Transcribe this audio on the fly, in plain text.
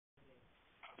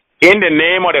In the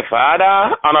name of the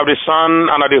Father, and of the Son,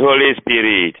 and of the Holy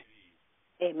Spirit.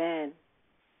 Amen.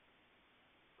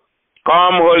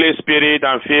 Come, Holy Spirit,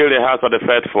 and fill the hearts of the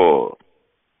faithful.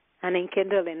 And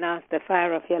enkindle in us the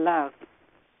fire of your love.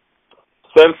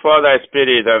 Send forth thy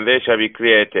Spirit, and they shall be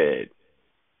created.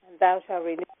 And thou shalt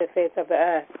renew the face of the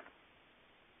earth.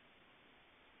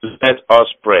 Let us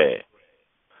pray.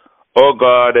 O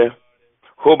God,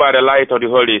 who by the light of the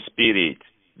Holy Spirit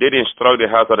did instruct the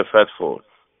hearts of the faithful,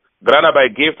 grant by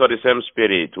gift of the same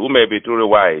Spirit, who may be truly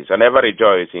wise and ever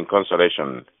rejoice in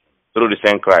consolation through the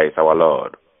same Christ our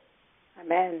Lord.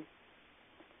 Amen.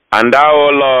 And thou, O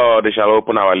Lord, shall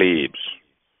open our lips,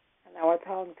 And our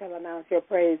tongue shall announce your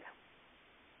praise.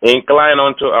 Incline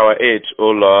unto our aid, O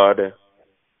Lord.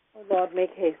 O Lord,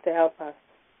 make haste to help us.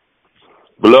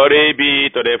 Glory be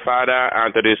to the Father,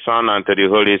 and to the Son, and to the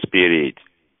Holy Spirit.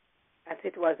 As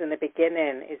it was in the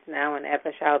beginning, is now, and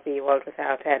ever shall be, world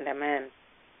without end. Amen.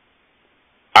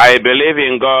 I believe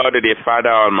in God, the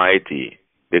Father Almighty,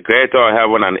 the Creator of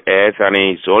heaven and earth, and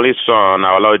in His only Son,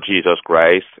 our Lord Jesus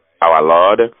Christ, our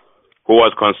Lord, who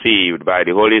was conceived by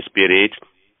the Holy Spirit,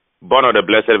 born of the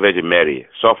Blessed Virgin Mary,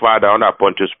 suffered under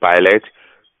Pontius Pilate,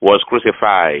 was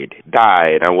crucified,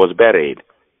 died, and was buried.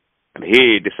 And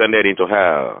He descended into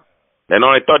hell. Then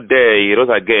on the third day He rose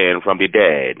again from the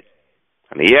dead.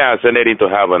 And He ascended into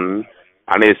heaven,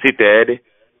 and is seated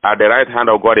at the right hand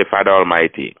of God the Father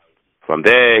Almighty. From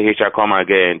there He shall come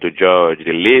again to judge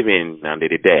the living and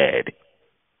the dead.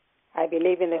 I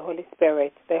believe in the Holy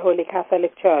Spirit, the Holy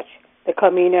Catholic Church, the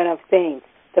communion of saints,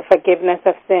 the forgiveness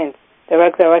of sins, the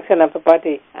resurrection of the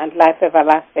body, and life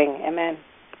everlasting. Amen.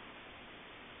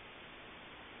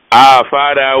 Our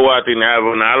Father who art in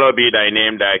heaven, hallowed be thy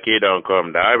name, thy kingdom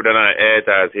come. Thy will be done on earth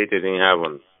as it is in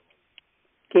heaven.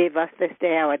 Give us this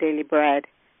day our daily bread,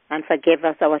 and forgive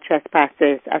us our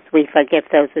trespasses, as we forgive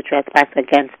those who trespass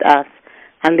against us.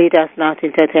 And lead us not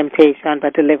into temptation,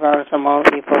 but deliver us from all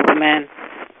evil. Amen.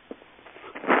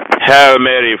 Hail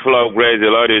Mary, full of grace, the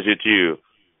Lord is with you.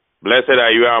 Blessed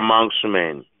are you amongst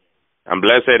men, and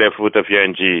blessed the fruit of your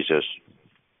womb, Jesus.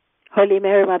 Holy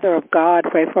Mary, Mother of God,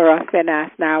 pray for us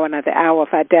sinners now and at the hour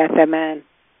of our death. Amen.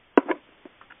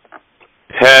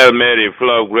 Hail Mary,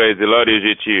 full of grace, the Lord is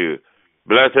with you.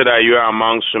 Blessed are you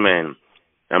amongst men,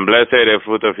 and blessed the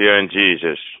fruit of your womb,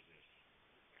 Jesus.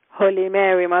 Holy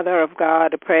Mary, Mother of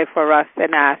God, pray for us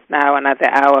sinners now and at the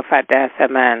hour of our death.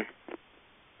 Amen.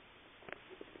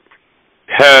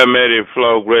 Hail Mary,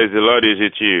 full of grace, the Lord is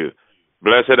with you.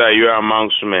 Blessed are you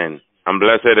amongst men, and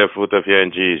blessed the fruit of your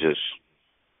womb, Jesus.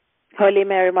 Holy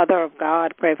Mary, Mother of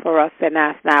God, pray for us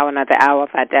sinners now and at the hour of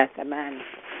our death. Amen.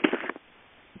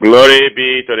 Glory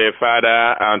be to the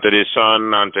Father, and to the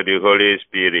Son, and to the Holy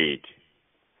Spirit.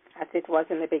 As it was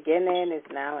in the beginning, is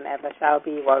now, and ever shall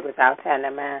be, world without end.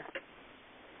 Amen.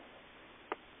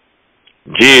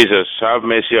 Jesus, have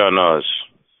mercy on us.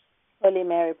 Holy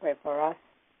Mary, pray for us.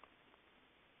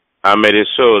 And may the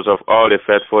souls of all the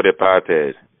faithful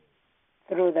departed,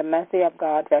 through the mercy of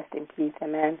God, rest in peace.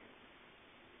 Amen.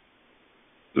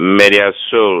 May their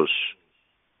souls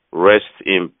rest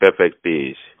in perfect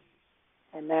peace.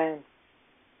 Amen.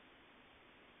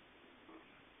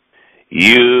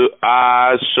 You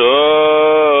are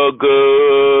so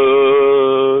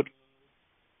good,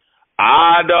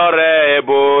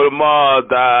 adorable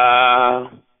Mother,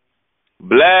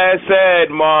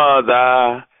 blessed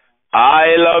Mother,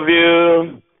 I love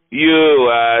you, you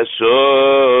are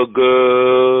so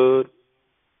good.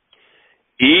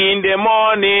 In the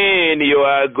morning you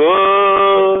are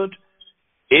good,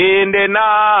 in the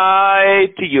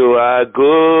night you are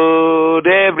good,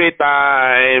 every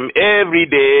time, every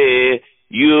day,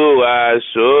 you are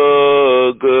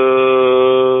so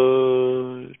good.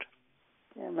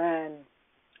 Amen.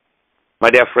 My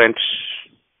dear friends,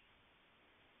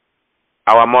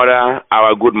 our mother,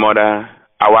 our good mother,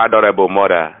 our adorable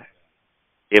mother,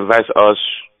 invites us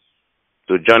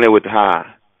to journey with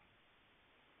her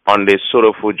on this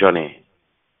sorrowful journey.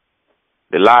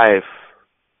 The life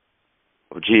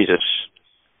of Jesus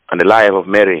and the life of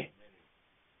Mary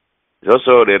is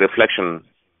also the reflection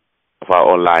of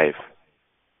our own life.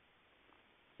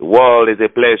 The world is a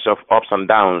place of ups and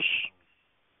downs,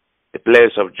 a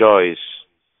place of joys,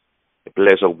 a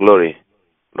place of glory,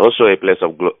 and also a place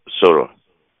of sorrow.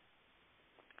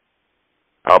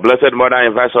 Our Blessed Mother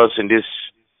invites us in this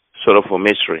sorrowful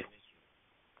mystery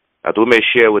that we may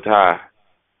share with her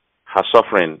her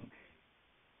suffering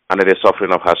and the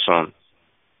suffering of her Son.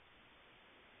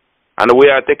 And we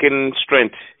are taking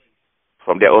strength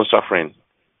from their own suffering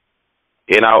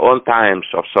in our own times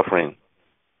of suffering.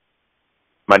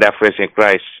 My dear friends in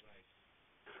Christ,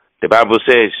 the Bible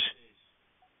says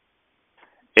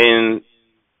in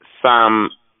Psalm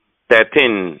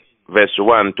 13, verse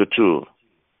 1 to 2.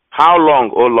 How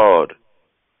long, O Lord,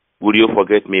 will you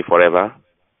forget me forever?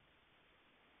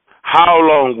 How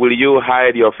long will you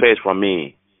hide your face from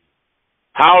me?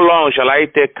 How long shall I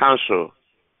take counsel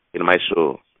in my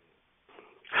soul,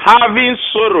 having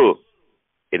sorrow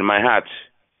in my heart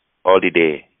all the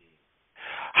day?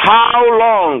 How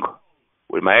long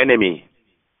will my enemy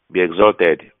be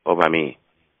exalted over me?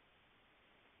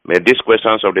 May these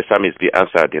questions of the psalmist be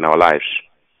answered in our lives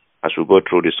as we go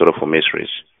through the sorrowful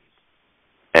mysteries.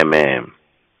 Amen.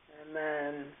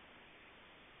 Amen.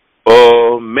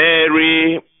 O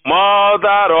Mary,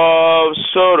 Mother of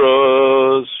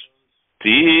sorrows,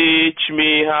 teach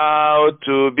me how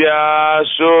to bear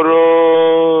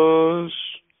sorrows.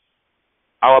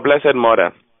 Our Blessed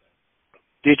Mother,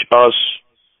 teach us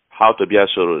how to bear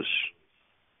sorrows.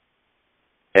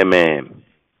 Amen.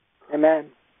 Amen.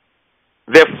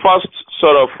 The first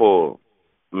sorrowful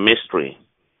mystery,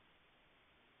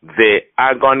 the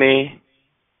agony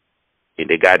in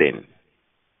the garden.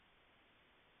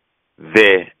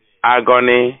 The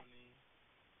agony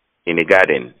in the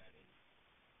garden.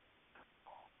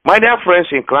 My dear friends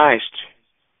in Christ,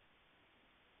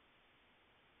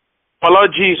 our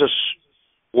Lord Jesus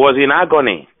was in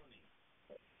agony.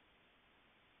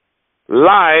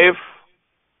 Life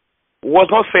was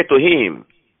not fair to him.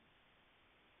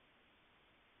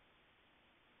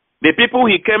 The people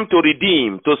he came to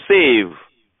redeem, to save,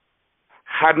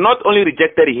 had not only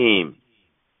rejected him,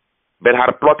 but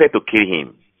had plotted to kill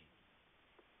him.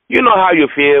 You know how you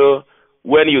feel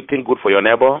when you think good for your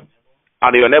neighbor,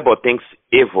 and your neighbor thinks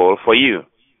evil for you.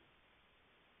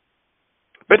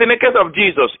 But in the case of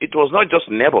Jesus, it was not just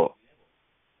neighbor.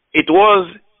 It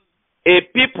was a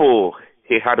people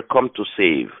he had come to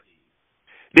save.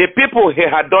 The people he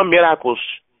had done miracles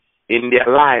in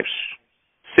their lives,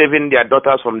 saving their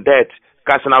daughters from death,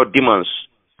 casting out demons,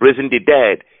 raising the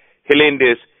dead, healing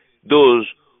those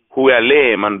who were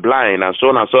lame and blind, and so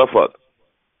on and so forth.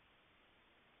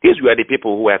 These were the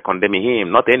people who were condemning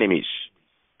him, not enemies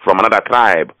from another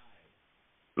tribe,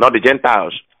 not the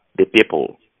Gentiles, the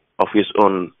people of his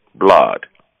own blood.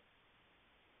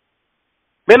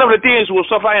 Many of the things we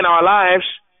suffer in our lives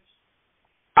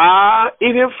are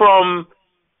even from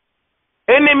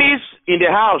enemies in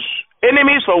the house,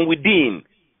 enemies from within,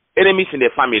 enemies in the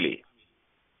family.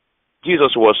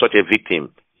 Jesus was such a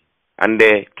victim. And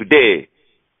today,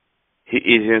 he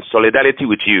is in solidarity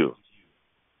with you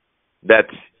that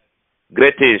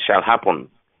great things shall happen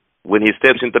when he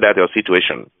steps into that your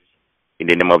situation in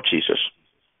the name of Jesus.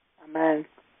 Amen.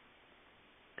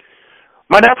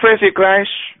 My dear friends in Christ,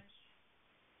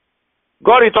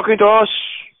 God is talking to us.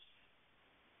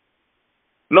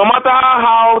 No matter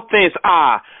how things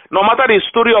are, no matter the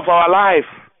story of our life,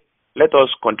 let us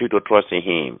continue to trust in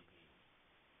him.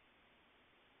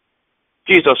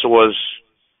 Jesus was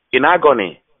in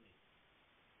agony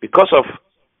because of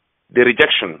the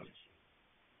rejection.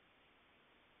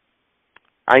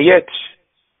 And yet,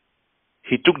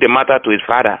 he took the matter to his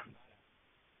Father.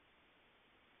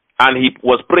 And he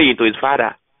was praying to his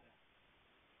Father.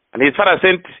 And his Father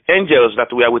sent angels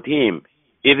that were with him,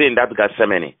 even in that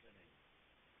Gethsemane.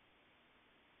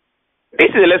 This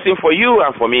is a lesson for you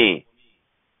and for me.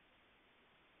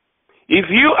 If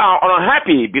you are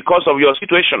unhappy because of your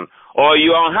situation, or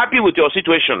you are unhappy with your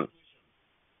situation,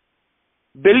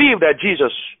 believe that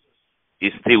Jesus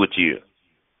is still with you.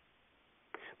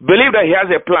 Believe that he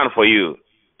has a plan for you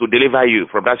to deliver you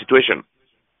from that situation.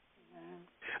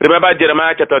 Remember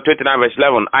Jeremiah chapter 29 verse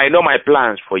 11, I know my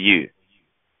plans for you.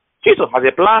 Jesus has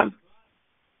a plan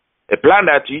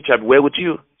that he shall be well with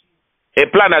you, a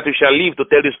plan that you shall live to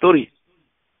tell the story,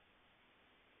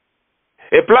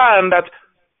 a plan that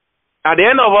at the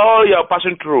end of all you are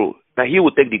passing through, that he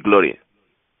will take the glory.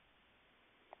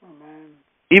 Amen.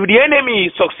 If the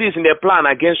enemy succeeds in their plan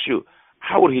against you,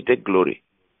 how will he take glory?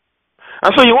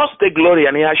 And so he wants to take glory,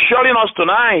 and he is assuring us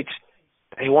tonight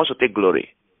that he wants to take glory.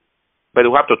 But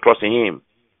we have to trust in him,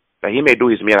 that he may do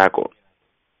his miracle.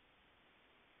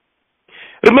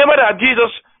 Remember that Jesus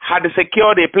had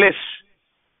secured a place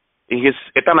in his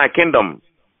eternal kingdom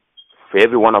for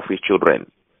every one of his children.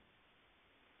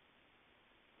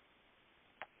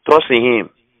 Trust in him.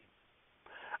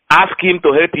 Ask him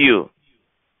to help you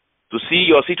to see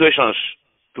your situations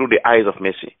through the eyes of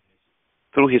mercy,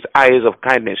 through his eyes of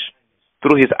kindness,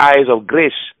 through his eyes of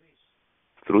grace,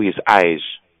 through his eyes,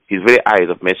 his very eyes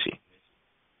of mercy.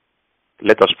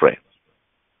 Let us pray.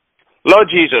 Lord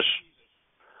Jesus,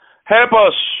 help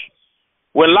us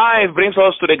when life brings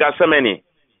us to the Gethsemane,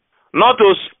 not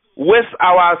to waste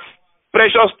our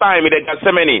precious time in the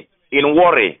Gethsemane in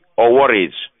worry or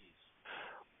worries,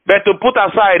 but to put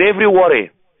aside every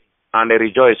worry and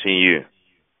rejoice in you,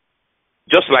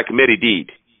 just like Mary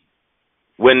did.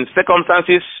 When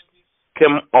circumstances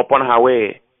came upon her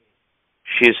way,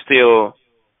 she still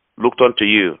looked unto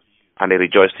you and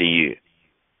rejoiced in you.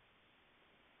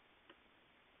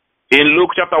 In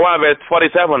Luke chapter 1 verse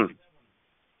 47,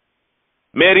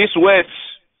 Mary's words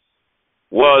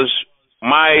was,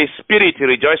 my spirit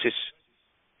rejoices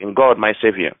in God my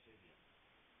Savior.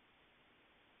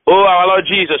 Oh, our Lord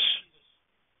Jesus,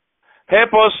 help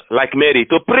us like Mary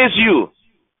to praise you,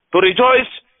 to rejoice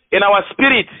in our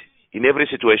spirit in every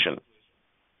situation.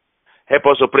 Help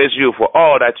us to praise you for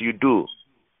all that you do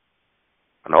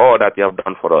and all that you have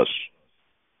done for us.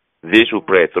 This we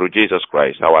pray through Jesus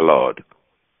Christ, our Lord.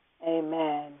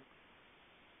 Amen.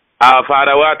 Our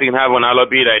Father, who art in heaven, hallowed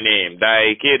be thy name.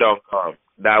 Thy kingdom come,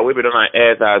 thy will be done on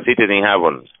earth as it is in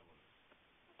heaven.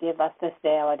 Give us this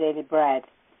day our daily bread,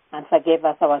 and forgive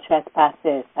us our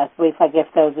trespasses, as we forgive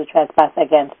those who trespass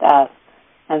against us.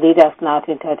 And lead us not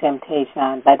into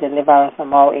temptation, but deliver us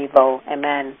from all evil.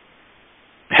 Amen.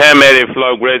 Hail Mary, full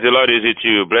of grace, the Lord is with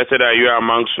you. Blessed are you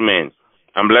amongst men,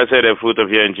 and blessed the fruit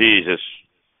of your womb, Jesus.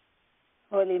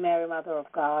 Holy Mary, Mother of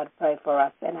God, pray for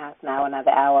us sinners now and at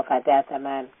the hour of our death.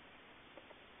 Amen.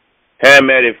 Hail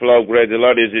Mary, full of grace, the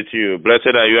Lord is with you.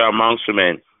 Blessed are you amongst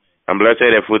men, and blessed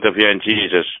the fruit of your womb,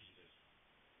 Jesus.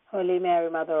 Holy Mary,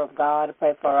 Mother of God,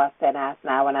 pray for us sinners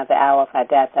now and at the hour of our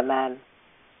death. Amen.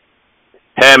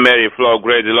 Hail Mary, full of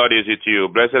grace, the Lord is with you.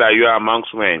 Blessed are you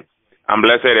amongst men, and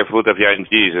blessed the fruit of your womb,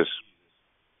 Jesus.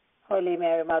 Holy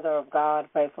Mary, Mother of God,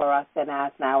 pray for us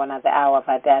sinners now and at the hour of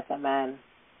our death. Amen.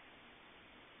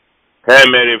 Hail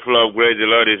Mary, full of grace, the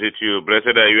Lord is with you.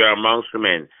 Blessed are you amongst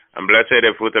men, and blessed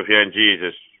the fruit of your womb,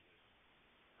 Jesus.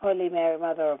 Holy Mary,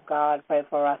 Mother of God, pray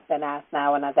for us sinners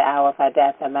now and at the hour of our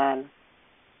death. Amen.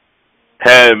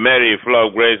 Hail Mary, full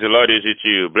of grace, the Lord is with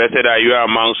you. Blessed are you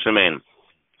amongst men,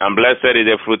 and blessed is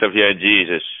the fruit of your womb,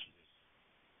 Jesus.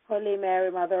 Holy Mary,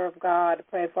 Mother of God,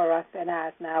 pray for us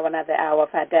sinners now and at the hour of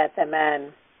our death.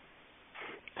 Amen.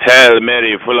 Hail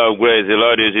Mary, full of grace, the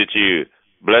Lord is with you.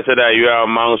 Blessed are you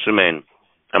amongst men,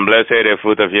 and blessed is the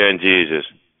fruit of your womb, Jesus.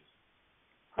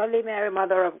 Holy Mary,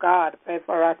 Mother of God, pray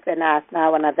for us sinners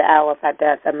now and at the hour of our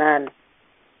death. Amen.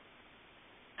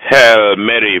 Hail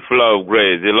Mary, full of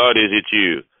grace, the Lord is with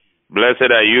you.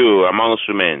 Blessed are you amongst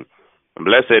men, and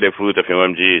blessed is the fruit of your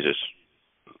womb, Jesus.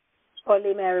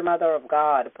 Holy Mary, Mother of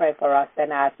God, pray for us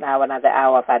sinners now and at the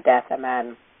hour of our death.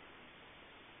 Amen.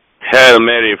 Hail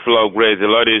Mary, full of grace, the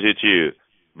Lord is with you.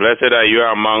 Blessed are you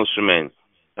amongst men,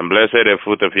 and blessed is the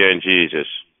fruit of your womb, Jesus.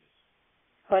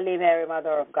 Holy Mary,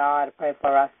 Mother of God, pray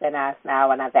for us sinners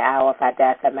now and at the hour of our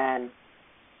death. Amen.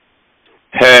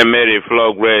 Hail Mary, full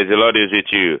of grace, the Lord is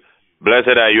with you.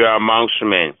 Blessed are you amongst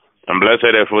men, and blessed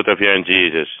is the fruit of your womb,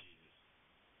 Jesus.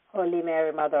 Holy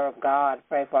Mary, Mother of God,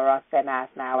 pray for us sinners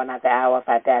now and at the hour of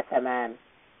our death. Amen.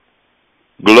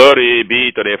 Glory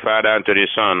be to the Father, and to the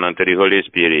Son, and to the Holy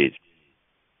Spirit.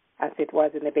 As it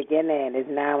was in the beginning, is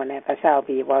now, and ever shall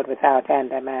be, world without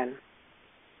end. Amen.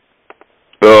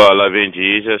 Oh, our loving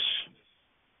Jesus,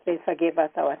 Please forgive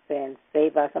us our sins,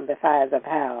 save us from the fires of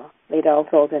hell, lead all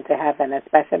souls into heaven,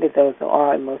 especially those who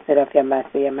are in most need of your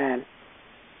mercy. Amen.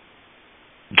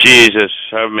 Jesus,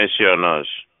 have mercy on us.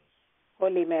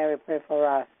 Holy Mary, pray for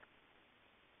us.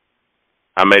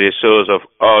 And may the souls of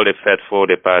all the faithful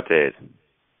departed,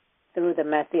 Through the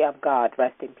mercy of God,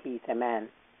 rest in peace. Amen.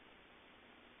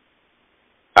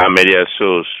 and may their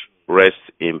souls rest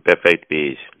in perfect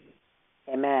peace.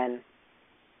 Amen.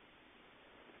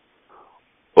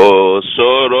 O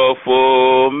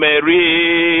sorrowful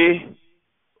Mary,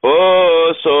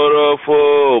 O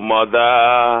sorrowful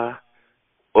Mother,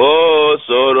 O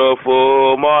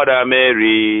sorrowful Mother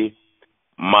Mary,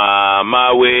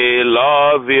 Mama, we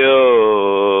love you.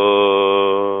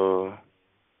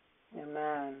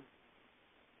 Amen.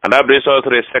 And that brings us to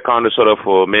the second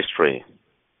sorrowful mystery,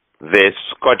 the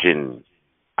scourging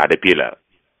at the pillar.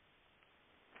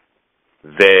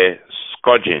 The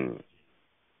scourging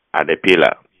at the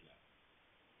pillar.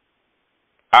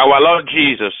 Our Lord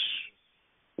Jesus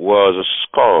was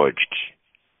scourged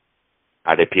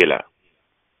at the pillar.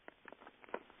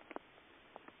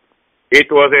 It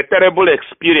was a terrible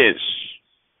experience,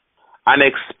 an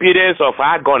experience of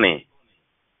agony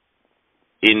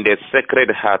in the Sacred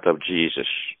Heart of Jesus,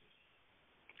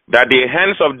 that the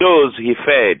hands of those he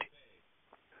fed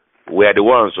were the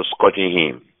ones scourging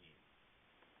him.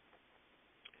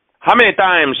 How many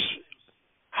times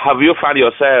have you found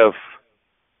yourself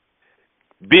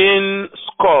being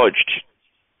scourged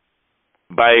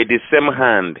by the same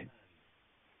hand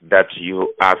that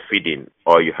you are feeding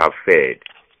or you have fed?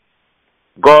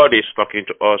 God is talking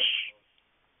to us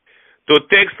to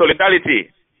take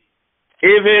solidarity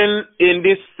even in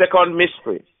this second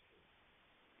mystery.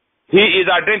 He is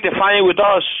identifying with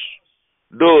us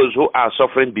those who are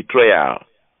suffering betrayal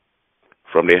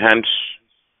from the hands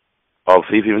of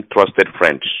even trusted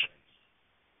friends.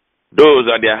 Those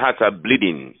that their hearts are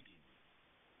bleeding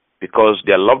because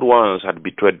their loved ones had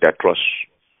betrayed their trust.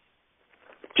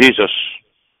 Jesus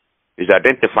is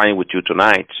identifying with you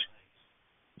tonight.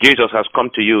 Jesus has come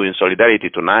to you in solidarity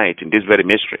tonight in this very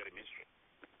mystery.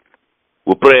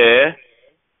 We pray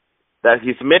that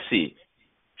his mercy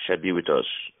shall be with us.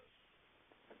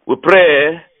 We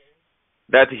pray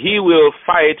that he will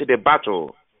fight the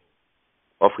battle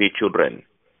of his children.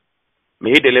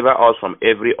 May he deliver us from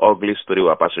every ugly story we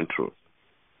are passing through.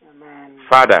 Amen.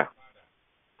 Father,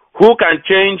 who can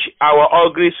change our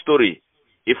ugly story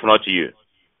if not you?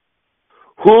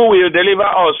 Who will deliver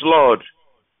us, Lord,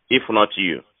 if not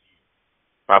you?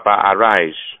 Papa,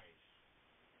 arise.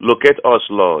 Locate us,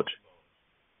 Lord,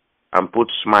 and put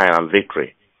smile and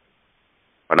victory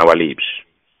on our lips,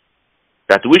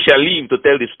 that we shall live to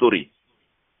tell the story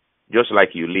just like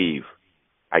you live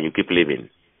and you keep living.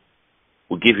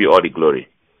 We give you all the glory.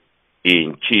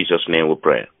 In Jesus' name we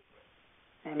pray.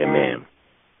 Amen. Amen.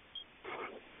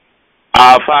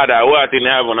 Our Father, who art in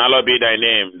heaven, hallowed be thy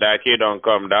name. Thy kingdom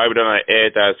come, thy will be done on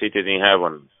earth as it is in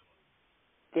heaven.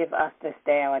 Give us this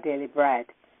day our daily bread,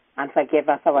 and forgive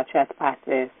us our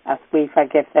trespasses, as we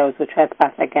forgive those who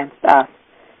trespass against us.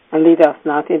 And lead us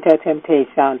not into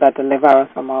temptation, but deliver us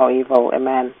from all evil.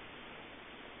 Amen.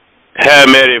 Hail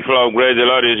Mary, full of grace, the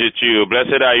Lord is with you.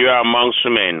 Blessed are you amongst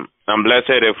women, and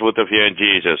blessed the fruit of your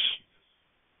Jesus.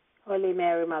 Holy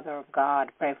Mary, Mother of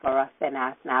God, pray for us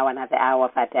sinners, now and at the hour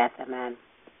of our death. Amen.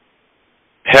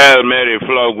 Hail Mary,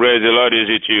 full of grace, the Lord is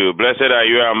with you. Blessed are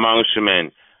you amongst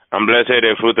women, and blessed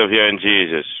the fruit of your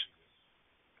Jesus.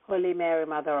 Holy Mary,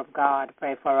 Mother of God,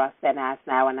 pray for us sinners,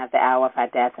 now and at the hour of our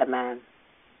death. Amen.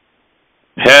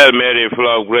 Hail Mary, full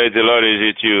of grace, the Lord is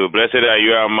with you. Blessed are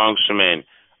you amongst women,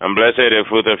 and blessed the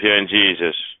fruit of your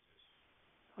Jesus.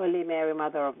 Holy Mary,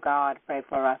 Mother of God, pray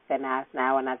for us sinners,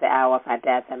 now and at the hour of our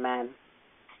death. Amen.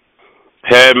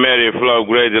 Hail Mary, full of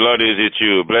grace, the Lord is with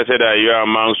you. Blessed are you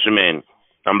amongst women,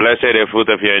 and blessed the fruit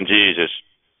of your Jesus.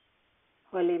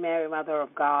 Holy Mary, Mother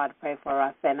of God, pray for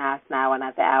us sinners, now and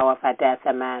at the hour of our death.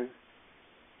 Amen.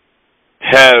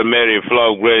 Hail Mary, full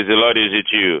of grace, the Lord is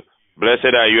with you.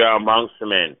 Blessed are you amongst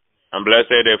men, and blessed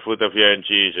the fruit of your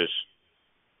Jesus.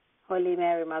 Holy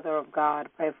Mary, Mother of God,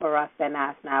 pray for us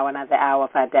sinners, now and at the hour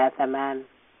of our death. Amen.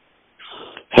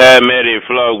 Hail Mary,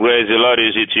 full of grace, the Lord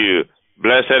is with you.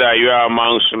 Blessed are you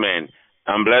amongst men,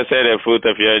 and blessed the fruit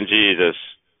of your Jesus.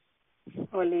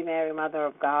 Holy Mary, Mother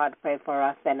of God, pray for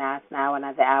us sinners, now and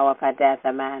at the hour of our death.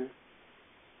 Amen.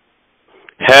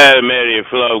 Hail Mary,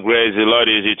 full of grace, the Lord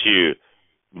is with you.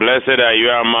 Blessed are you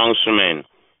amongst men,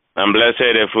 and blessed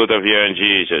the fruit of your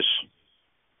Jesus.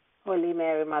 Holy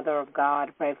Mary, Mother of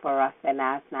God, pray for us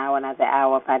sinners, now and at the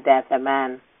hour of our death.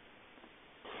 Amen.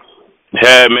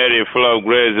 Hail Mary, full of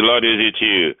grace, the Lord is with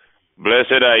you.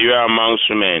 Blessed are you amongst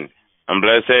men, and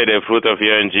blessed the fruit of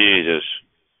your Jesus.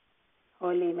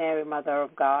 Holy Mary, Mother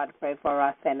of God, pray for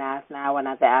us sinners, now and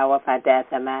at the hour of our death.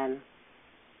 Amen.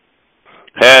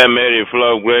 Hail Mary,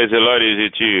 full of grace, the Lord is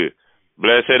with you.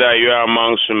 Blessed are you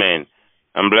amongst men,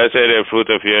 and blessed the fruit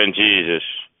of your Jesus.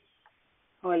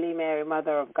 Holy Mary,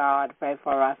 Mother of God, pray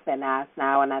for us sinners,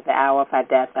 now and at the hour of our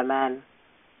death. Amen.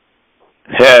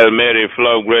 Hail Mary,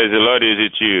 full of grace, the Lord is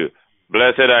with you.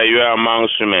 Blessed are you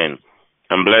amongst men,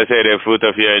 and blessed the fruit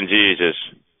of your Jesus.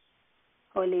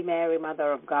 Holy Mary,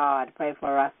 Mother of God, pray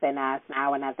for us sinners,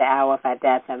 now and at the hour of our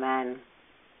death. Amen.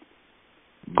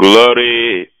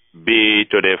 Glory be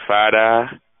to the Father,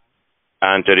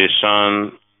 and to the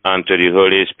Son, and to the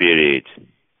Holy Spirit.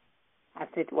 As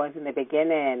it was in the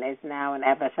beginning, is now, and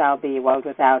ever shall be, world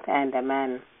without end.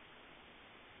 Amen.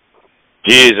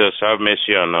 Jesus, have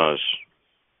mercy on us.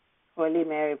 Holy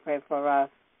Mary, pray for us.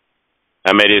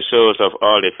 And may the souls of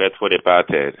all the faithful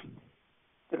departed,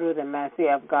 Through the mercy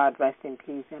of God, rest in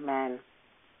peace. Amen.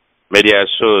 may their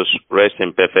souls rest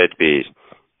in perfect peace.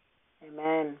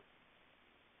 Amen.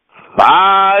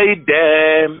 Fight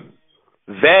them,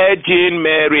 Virgin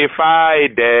Mary,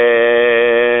 fight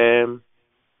them.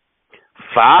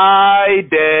 Fight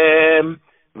them,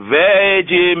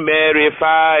 Virgin Mary,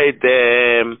 fight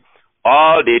them.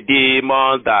 All the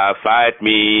demons that fight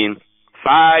me,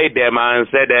 fight them and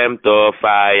set them to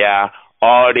fire.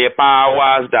 All the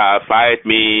powers that fight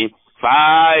me,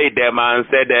 fight them and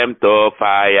set them to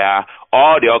fire.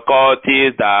 All the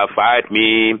occultists that fight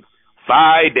me,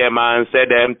 fight them and set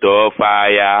them to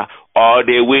fire. All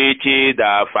the witches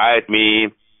that fight me,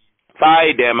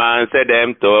 fight them and set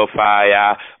them to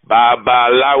fire.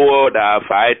 Babalawo that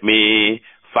fight me,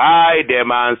 fight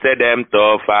them and set them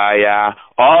to fire.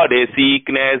 All the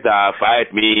sickness that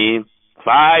fight me,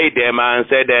 fight them and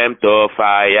set them to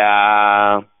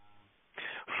fire.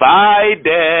 Fight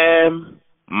them,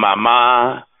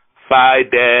 Mama, fight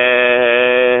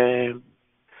them.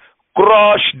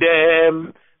 Crush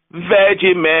them,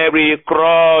 Virgin Mary,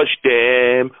 crush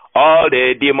them. All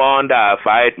the demons that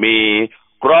fight me,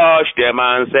 crush them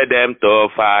and set them to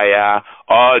fire.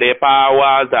 All the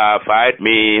powers that fight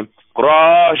me,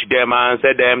 crush them and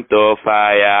set them to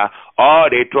fire. All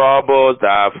the troubles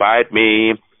that fight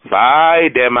me,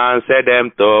 fight them and set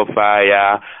them to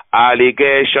fire.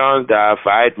 Allegations that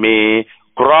fight me,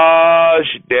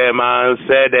 crush them and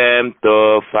set them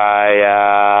to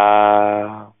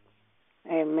fire.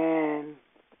 Amen.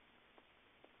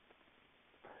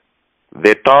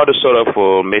 The third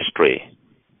sorrowful mystery,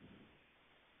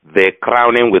 the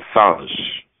crowning with thorns.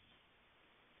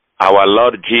 Our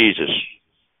Lord Jesus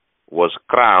was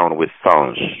crowned with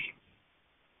thorns.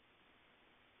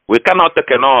 We cannot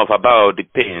take enough about the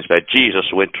pains that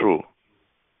Jesus went through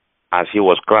as he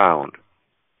was crowned.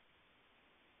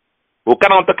 We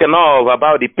cannot talk enough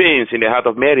about the pains in the heart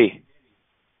of Mary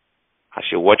as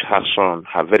she watched her son,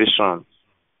 her very son,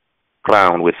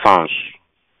 crowned with thorns.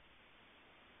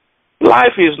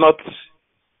 Life is not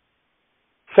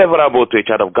favorable to a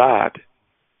child of God.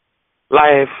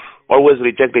 Life always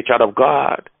rejects the child of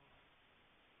God.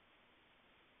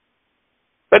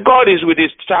 But God is with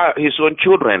his own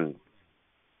children.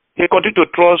 He continues to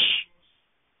trust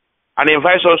and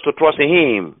invites us to trust in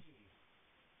him.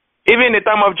 Even in the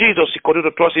time of Jesus, he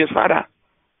continued to trust in his Father.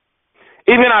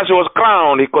 Even as he was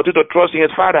crowned, he continued to trust in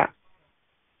his Father.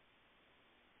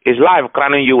 Is life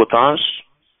crowning you with thorns?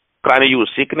 Crowning you with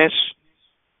sickness?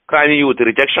 Crowning you with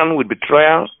rejection, with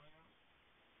betrayal?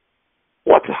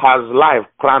 What has life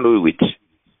crowned you with?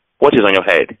 What is on your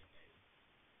head?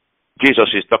 Jesus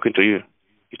is talking to you.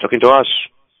 He's talking to us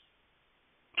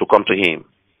to come to him,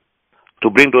 to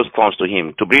bring those thorns to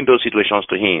him, to bring those situations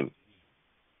to him,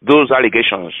 those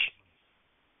allegations.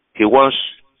 He wants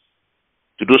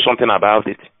to do something about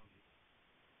it.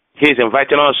 He is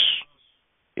inviting us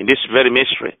in this very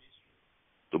mystery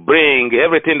to bring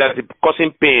everything that is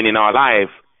causing pain in our life,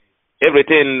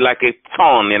 everything like a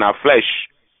thorn in our flesh,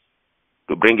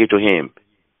 to bring it to him.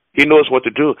 He knows what to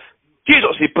do.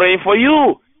 Jesus is praying for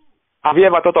you. Have you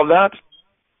ever thought of that?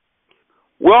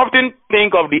 We often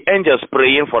think of the angels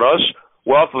praying for us.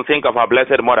 We often think of our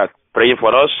Blessed Mother praying for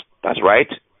us. That's right.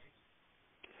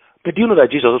 But do you know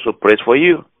that Jesus also prays for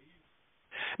you?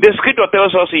 The scripture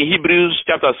tells us in Hebrews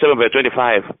chapter 7 verse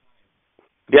 25,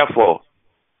 therefore,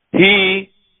 he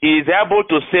is able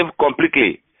to save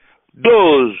completely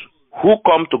those who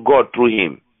come to God through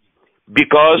him,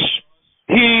 because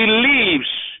he lives,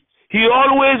 he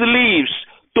always lives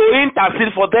to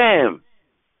intercede for them.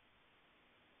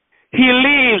 He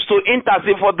lives to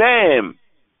intercede for them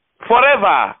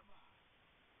forever.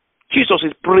 Jesus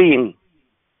is praying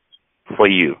for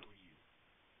you.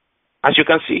 As you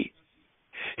can see,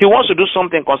 he wants to do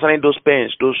something concerning those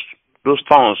pains, those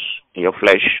thorns in your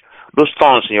flesh, those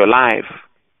thorns in your life.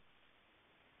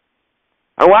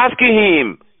 And we're asking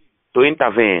him to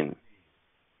intervene.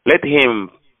 Let him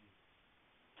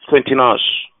strengthen us.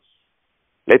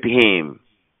 Let him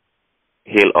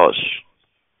heal us.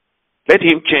 Let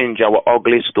him change our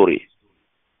ugly story.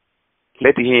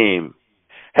 Let him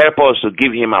help us to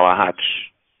give him our hearts,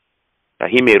 that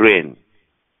he may reign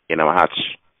in our hearts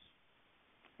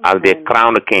as the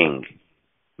crowned king,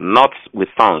 not with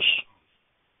thorns,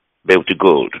 but with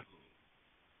gold.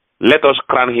 Let us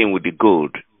crown him with the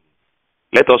gold.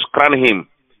 Let us crown him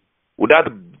with that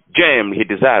gem he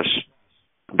deserves,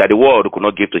 that the world could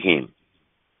not give to him.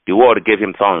 The world gave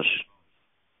him thorns.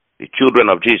 The children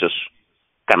of Jesus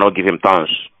cannot give him thorns.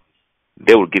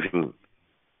 They will give him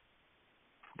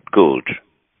gold.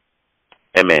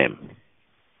 Amen.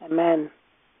 Amen.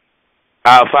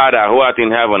 Our Father, who art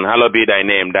in heaven, hallowed be thy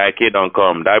name. Thy kingdom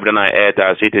come. Thy will be done on earth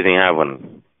as it is in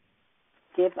heaven.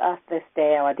 Give us this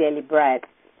day our daily bread,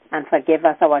 and forgive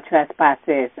us our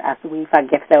trespasses, as we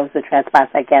forgive those who trespass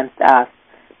against us.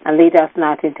 And lead us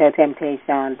not into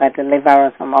temptation, but deliver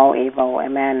us from all evil.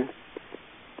 Amen.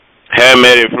 Hail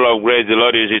Mary, full of grace, the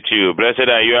Lord is with you. Blessed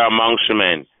are you amongst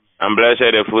men, and blessed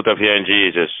the fruit of your womb,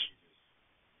 Jesus.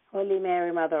 Holy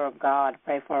Mary, Mother of God,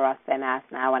 pray for us sinners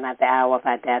now and at the hour of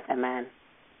our death. Amen.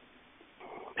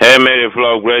 Hail Mary,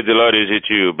 full of grace, the Lord is with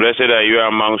you. Blessed are you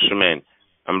amongst men,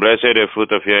 and blessed the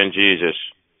fruit of your womb, Jesus.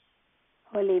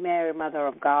 Holy Mary, Mother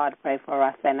of God, pray for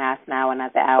us sinners now and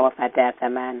at the hour of our death.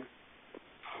 Amen.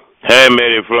 Hail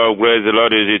Mary, full of grace, the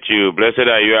Lord is with you. Blessed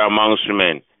are you amongst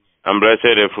women, and blessed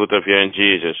the fruit of your womb,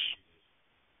 Jesus.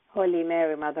 Holy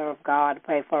Mary, Mother of God,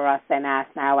 pray for us sinners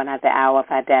now and at the hour of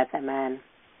our death. Amen.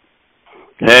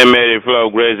 Hail Mary, full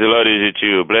of grace, the Lord is with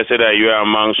you. Blessed are you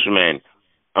amongst women,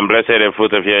 and blessed the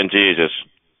fruit of your womb, Jesus.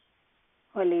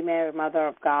 Holy Mary, Mother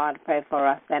of God, pray for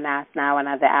us sinners now and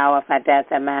at the hour of our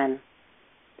death. Amen.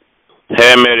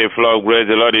 Hail Mary, full of grace,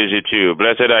 the Lord is with you.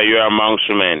 Blessed are you amongst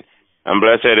women, and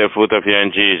blessed the fruit of your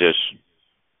womb, Jesus.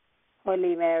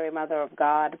 Holy Mary, Mother of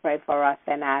God, pray for us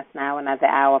sinners now and at the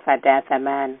hour of our death.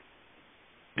 Amen.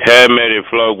 Hail Mary,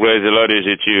 full of grace, the Lord is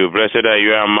with you. Blessed are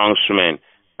you amongst women,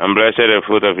 and blessed the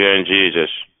fruit of your womb, Jesus.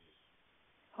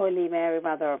 Holy Mary,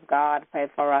 Mother of God, pray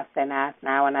for us sinners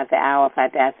now and at the hour of our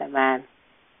death. Amen.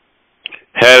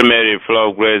 Hail Mary, full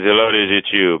of grace, the Lord is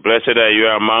with you. Blessed are you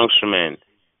amongst women,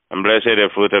 and blessed the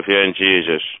fruit of your womb,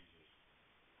 Jesus.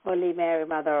 Holy Mary,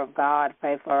 Mother of God,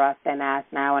 pray for us sinners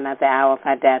now and at the hour of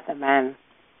our death. Amen.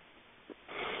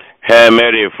 Hail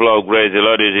Mary, full of grace, the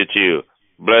Lord is with you.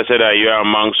 Blessed are you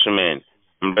amongst women,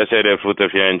 and blessed the fruit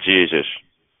of your womb, Jesus.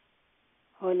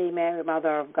 Holy Mary,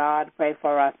 Mother of God, pray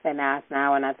for us sinners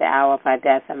now and at the hour of our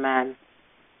death. Amen.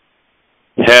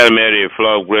 Hail Mary,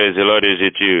 full of grace, the Lord is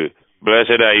with you.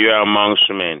 Blessed are you amongst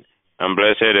women, and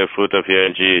blessed the fruit of your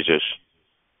womb, Jesus.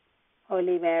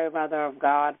 Holy Mary, Mother of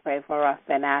God, pray for us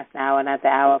sinners now and at the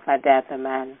hour of our death.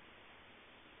 Amen.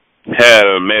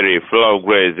 Hail Mary, full of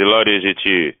grace, the Lord is with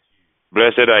you.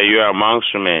 Blessed are you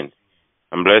amongst women,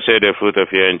 and blessed the fruit of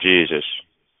your womb, Jesus.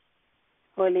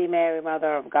 Holy Mary,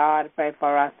 Mother of God, pray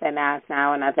for us sinners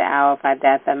now and at the hour of our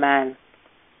death. Amen.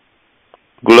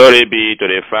 Glory be to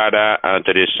the Father, and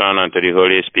to the Son, and to the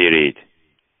Holy Spirit.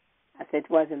 As it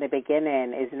was in the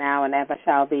beginning, is now, and ever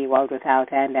shall be, world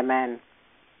without end. Amen.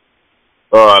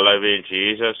 Oh, our loving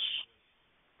Jesus,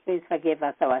 please forgive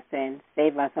us our sins,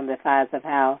 save us from the fires of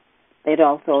hell, lead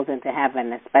all souls into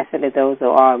heaven, especially those who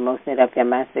are in most need of your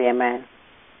mercy. Amen.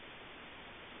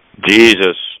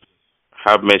 Jesus,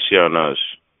 have mercy on us.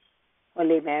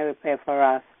 Holy Mary, pray for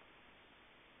us.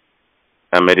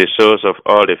 And may the souls of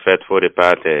all the faithful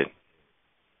departed,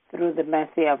 through the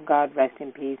mercy of God, rest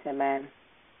in peace. Amen.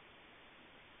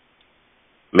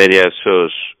 May their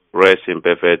souls rest in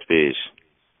perfect peace.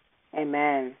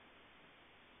 Amen.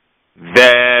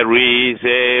 There is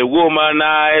a woman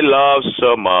I love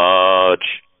so much.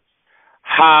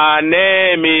 Her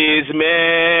name is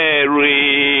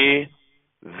Mary.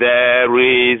 There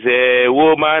is a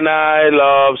woman I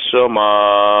love so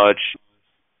much.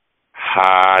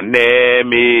 Her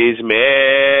name is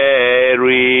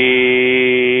Mary.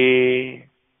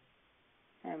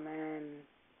 Amen.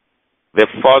 The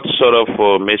fourth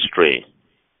sorrowful mystery,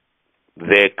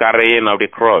 the carrying of the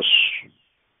cross.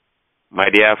 My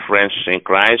dear friends in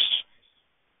Christ,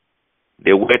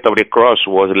 the weight of the cross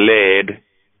was laid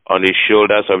on the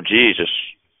shoulders of Jesus.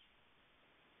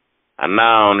 And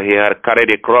now he had carried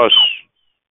the cross,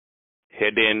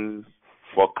 heading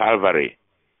for Calvary,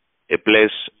 a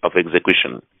place of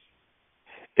execution,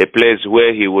 a place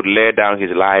where he would lay down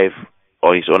his life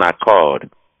on his own accord,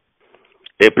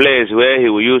 a place where he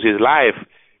will use his life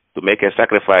to make a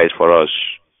sacrifice for us,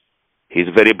 his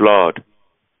very blood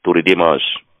to redeem us.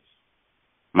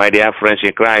 My dear friends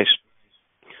in Christ,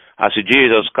 as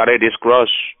Jesus carried this cross,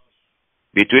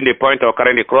 between the point of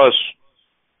carrying the cross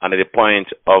and the point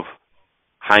of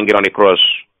hanging on the cross,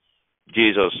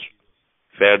 Jesus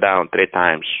fell down 3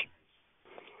 times.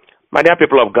 My dear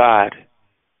people of God,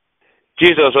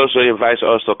 Jesus also invites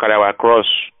us to carry our cross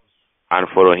and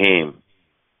follow him.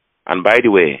 And by the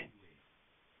way,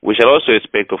 we shall also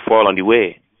expect to fall on the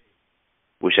way.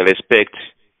 We shall expect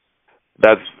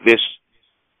that these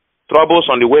troubles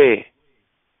on the way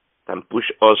can push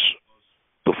us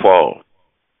to fall.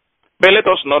 But let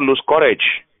us not lose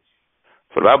courage.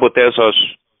 For the Bible tells us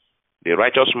the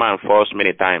righteous man falls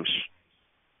many times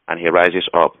and he rises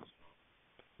up.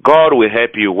 God will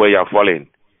help you where you are falling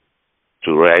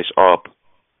to rise up.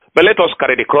 But let us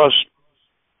carry the cross.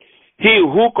 He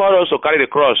who called us to carry the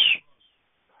cross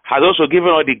has also given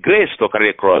us the grace to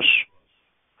carry the cross.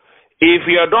 If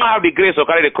you don't have the grace to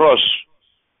carry the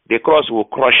cross will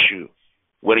crush you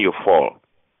when you fall.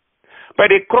 But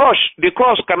the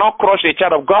cross cannot crush a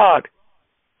child of God,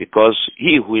 because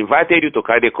he who invited you to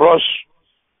carry the cross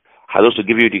has also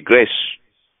given you the grace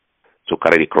to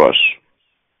carry the cross.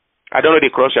 I don't know the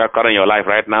cross you are carrying in your life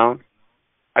right now.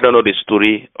 I don't know the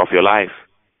story of your life.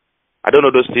 I don't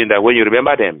know those things that when you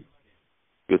remember them,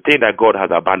 you think that God has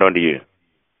abandoned you.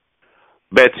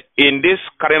 But in this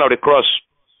carrying of the cross,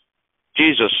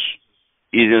 Jesus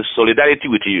is in solidarity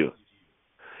with you.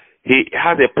 He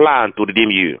has a plan to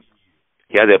redeem you.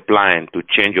 He has a plan to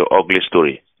change your ugly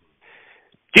story.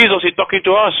 Jesus is talking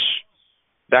to us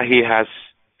that he has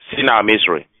seen our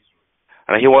misery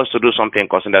and he wants to do something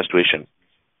concerning that situation.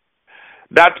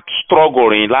 That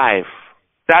struggle in life,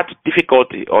 that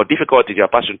difficulty you are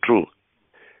passing through,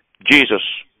 Jesus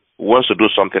wants to do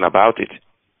something about it.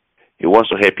 He wants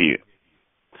to help you.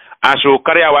 As we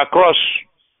carry our cross,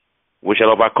 we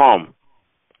shall overcome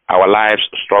our life's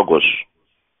struggles.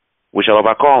 We shall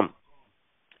overcome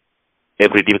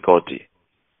every difficulty.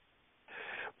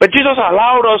 But Jesus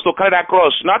allowed us to carry that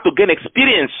cross, not to gain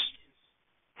experience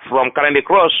from carrying the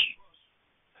cross.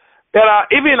 There are,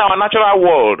 even in our natural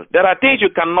world, there are things you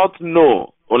cannot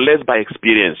know unless by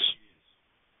experience.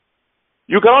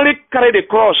 You can only carry the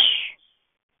cross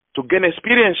to gain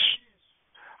experience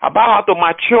about how to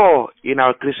mature in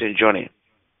our Christian journey.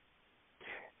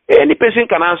 Any person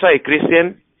can answer a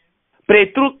Christian, but a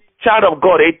true child of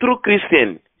God, a true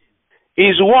Christian,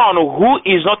 is one who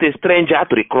is not a stranger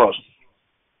to the cross.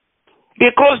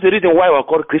 The cross is the reason why we're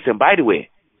called Christian, by the way.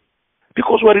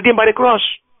 Because we're redeemed by the cross.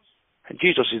 And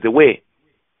Jesus is the way.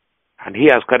 And he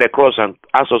has carried the cross and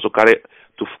asked us to carry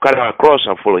our cross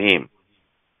and follow him.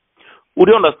 Would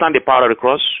you understand the power of the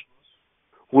cross?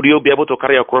 Would you be able to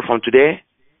carry your cross from today?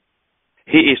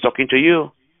 He is talking to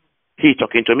you. He is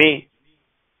talking to me.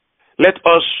 Let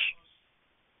us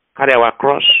carry our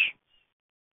cross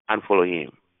and follow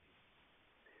him.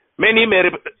 Many may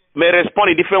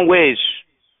respond in different ways,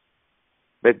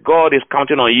 but God is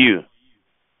counting on you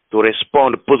to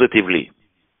respond positively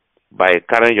by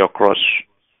carrying your cross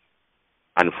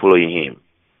and following him.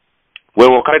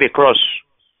 When we carry the cross,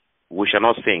 we shall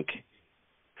not sink.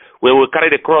 When we carry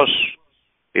the cross,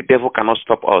 the devil cannot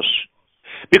stop us.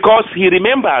 Because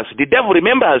the devil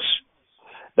remembers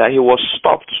that he was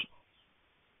stopped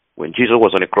when Jesus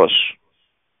was on the cross.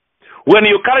 When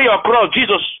you carry your cross,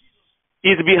 Jesus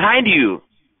is behind you.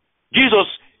 Jesus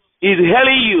is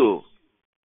hailing you.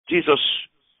 Jesus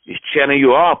is cheering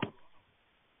you up.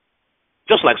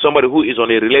 Just like somebody who is on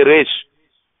a relay race,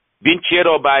 being cheered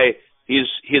up by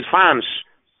his fans.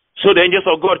 So the angels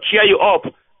of God cheer you up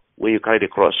when you carry the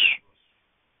cross.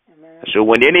 Amen. So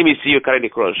when the enemy see you carry the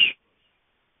cross,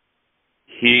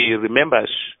 he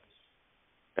remembers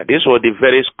that this was the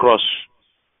very cross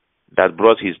that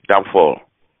brought his downfall,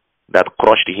 that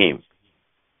crushed him,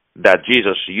 that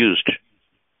Jesus used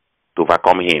to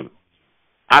overcome him.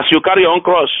 As you carry your own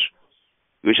cross,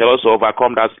 you shall also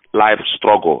overcome that life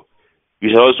struggle. You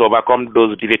shall also overcome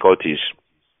those difficulties.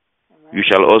 Amen. You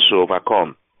shall also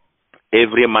overcome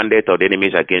every mandate of the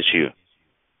enemies against you.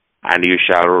 And you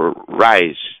shall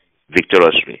rise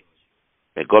victoriously.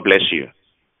 May God bless you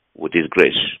with his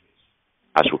grace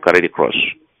as we carry the cross.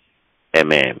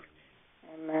 Amen.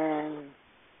 Amen.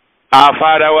 Our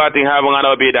Father who art in heaven,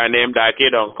 hallowed be thy name, thy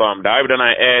kingdom come. Thy will be done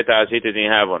on earth as it is in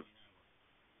heaven.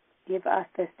 Give us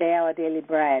this day our daily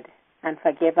bread, and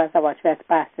forgive us our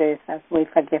trespasses as we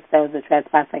forgive those who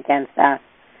trespass against us.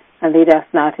 And lead us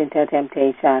not into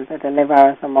temptation, but deliver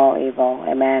us from all evil.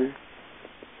 Amen.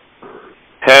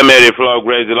 Hail Mary, full of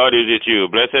grace, the Lord is with you.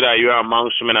 Blessed are you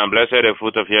amongst women, and blessed the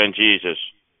fruit of your womb, Jesus.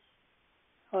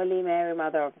 Holy Mary,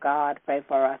 Mother of God, pray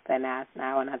for us sinners,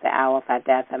 now and at the hour of our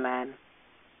death. Amen.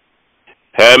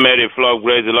 Hail Mary, full of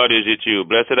grace, the Lord is with you.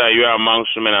 Blessed are you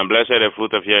amongst women, and blessed the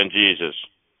fruit of your womb, Jesus.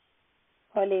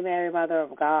 Holy Mary, Mother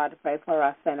of God, pray for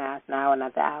us sinners, now and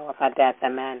at the hour of our death.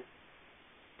 Amen.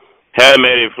 Hail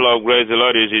Mary, full of grace, the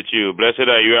Lord is with you. Blessed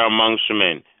are you amongst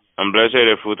women, and blessed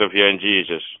the fruit of your womb,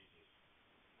 Jesus.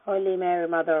 Holy Mary,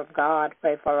 Mother of God,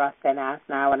 pray for us sinners,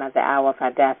 now and at the hour of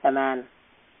our death. Amen.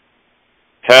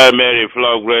 Hail Mary,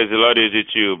 full of grace, the Lord is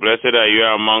with you. Blessed are you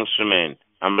amongst women,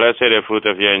 and blessed the fruit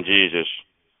of your womb, Jesus.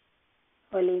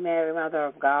 Holy Mary, Mother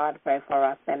of God, pray for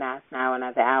us sinners, now and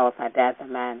at the hour of our death.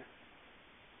 Amen.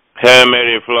 Hail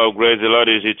Mary, full of grace, the Lord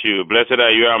is with you. Blessed are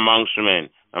you amongst women,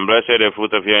 and blessed the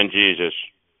fruit of your womb, Jesus.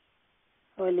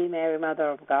 Holy Mary, Mother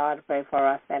of God, pray for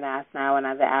us sinners, now and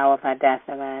at the hour of our death.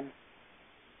 Amen.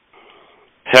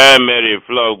 Hail Mary,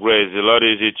 full of grace, the Lord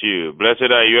is with you.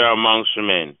 Blessed are you amongst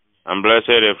women, and blessed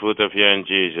the fruit of your womb,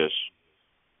 Jesus.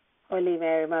 Holy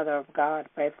Mary, Mother of God,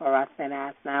 pray for us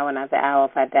sinners, now and at the hour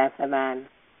of our death. Amen.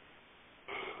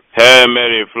 Hail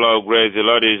Mary, full of grace, the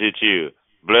Lord is with you.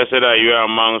 Blessed are you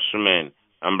amongst women,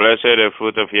 and blessed the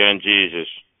fruit of your womb, Jesus.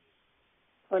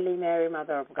 Holy Mary,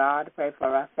 Mother of God, pray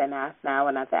for us sinners, now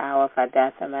and at the hour of our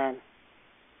death. Amen.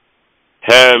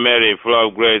 Hail Mary, full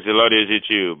of grace, the Lord is with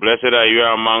you. Blessed are you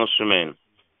amongst women,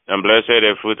 and blessed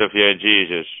the fruit of your womb,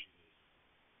 Jesus.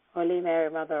 Holy Mary,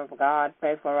 Mother of God,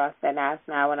 pray for us sinners,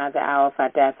 now and at the hour of our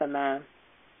death. Amen.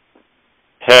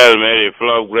 Hail Mary,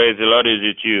 full of grace, the Lord is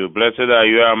with you. Blessed are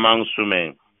you amongst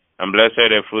women, and blessed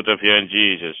the fruit of your womb,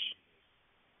 Jesus.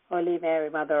 Holy Mary,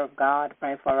 Mother of God,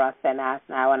 pray for us sinners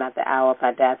now and at the hour of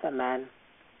our death. Amen.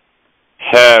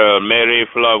 Hail Mary,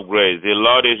 full of grace, the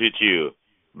Lord is with you.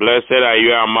 Blessed are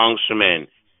you amongst men,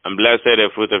 and blessed the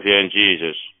fruit of your womb,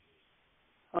 Jesus.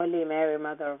 Holy Mary,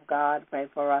 Mother of God, pray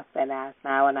for us sinners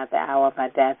now and at the hour of our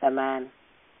death. Amen.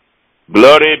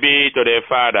 Glory be to the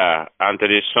Father, and to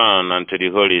the Son, and to the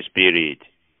Holy Spirit.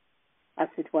 As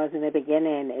it was in the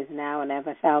beginning, is now, and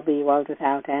ever shall be, world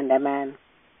without end. Amen.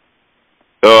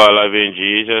 O our loving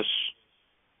Jesus,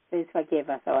 please forgive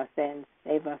us our sins,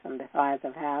 save us from the fires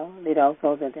of hell, lead all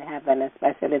souls into heaven,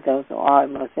 especially those who are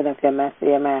in most need of your mercy.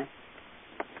 Amen.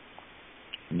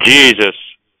 Jesus,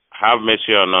 have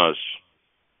mercy on us.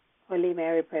 Holy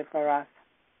Mary, pray for us.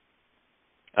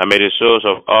 And may the souls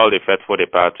of all the faithful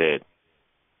departed,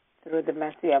 through the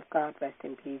mercy of God, rest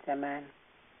in peace. Amen.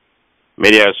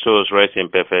 may their souls rest in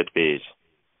perfect peace.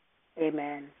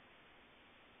 Amen.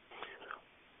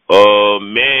 O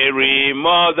Mary,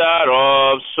 Mother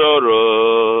of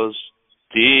sorrows,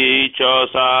 teach us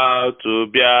how to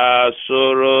bear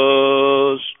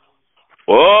sorrows.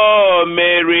 O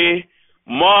Mary,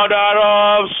 Mother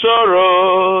of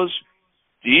sorrows,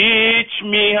 teach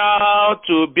me how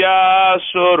to bear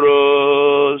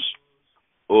sorrows.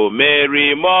 O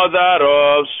Mary, Mother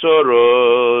of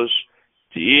sorrows,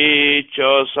 teach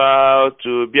us how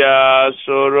to bear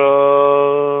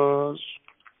sorrows.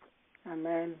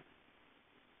 Amen.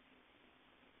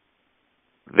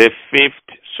 The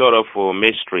fifth sorrowful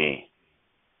mystery,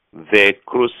 the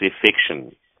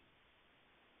crucifixion.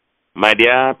 My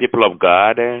dear people of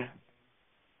God,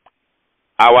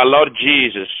 our Lord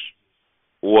Jesus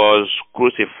was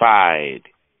crucified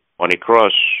on a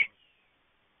cross.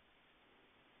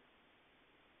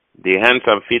 The hands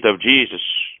and feet of Jesus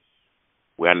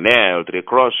were nailed to the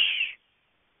cross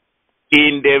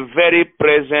in the very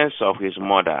presence of his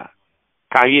mother.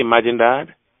 Can you imagine that?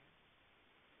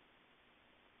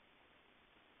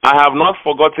 I have not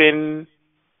forgotten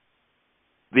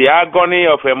the agony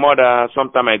of a mother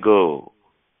some time ago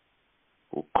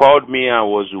who called me and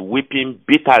was weeping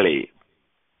bitterly.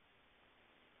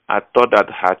 I thought that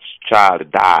her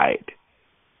child died.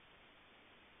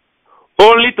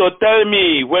 Only to tell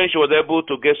me when she was able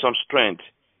to get some strength,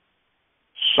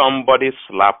 somebody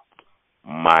slapped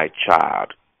my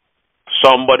child.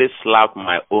 Somebody slapped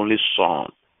my only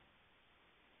son.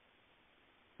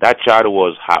 That child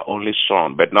was her only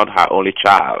son, but not her only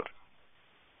child.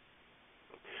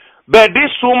 But this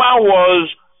woman was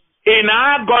in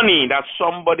agony that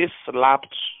somebody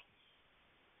slapped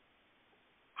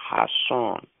her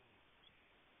son.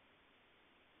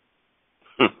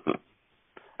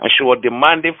 And she was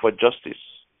demanding for justice.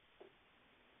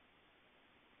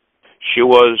 She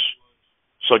was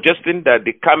suggesting that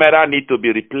the camera need to be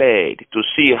replayed to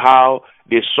see how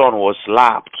the son was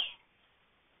slapped.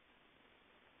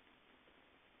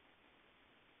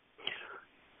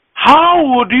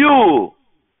 How would you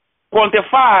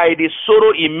quantify the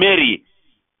sorrow in Mary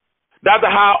that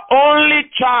her only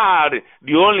child,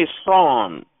 the only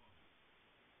son,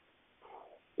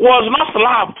 was not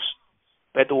slapped,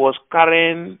 but was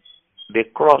carrying the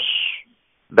cross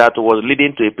that was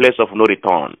leading to a place of no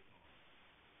return,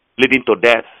 leading to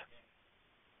death.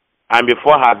 And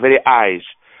before her very eyes,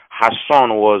 her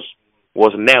son was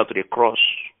nailed to the cross.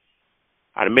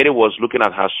 And Mary was looking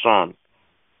at her son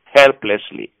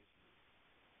helplessly.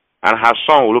 And her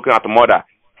son was looking at the mother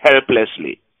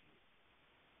helplessly.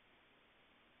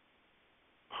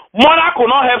 Mother could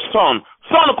not help son.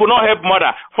 Son could not help mother.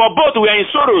 For both were in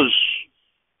sorrows.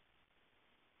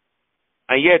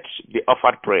 And yet, they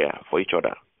offered prayer for each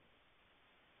other.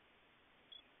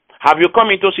 Have you come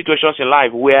into situations in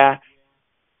life where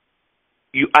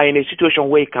you are in a situation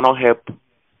where you cannot help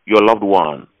your loved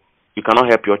one? You cannot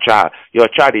help your child. Your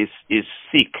child is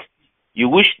sick. You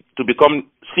wish to become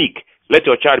sick. Let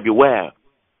your child be well.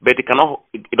 But it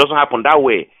doesn't happen that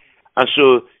way. And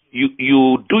so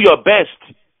you do your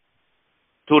best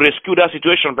to rescue that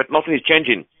situation, but nothing is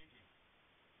changing.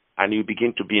 And you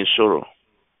begin to be in sorrow.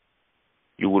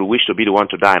 You will wish to be the one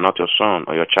to die, not your son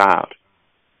or your child.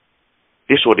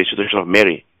 This was the situation of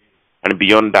Mary. And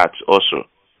beyond that also,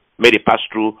 Mary passed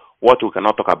through what we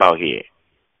cannot talk about here.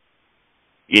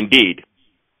 Indeed,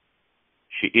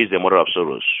 she is the mother of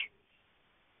sorrows.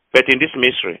 But in this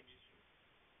mystery,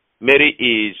 Mary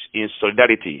is in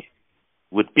solidarity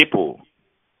with people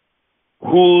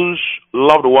whose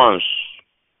loved ones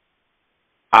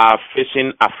are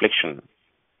facing affliction.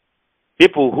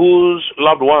 People whose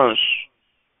loved ones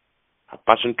are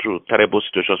passing through terrible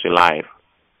situations in life.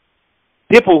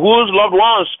 People whose loved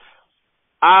ones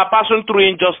are passing through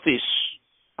injustice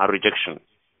and rejection.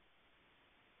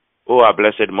 O our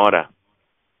Blessed Mother,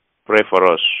 pray for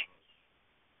us.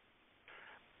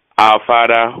 Our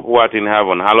Father, who art in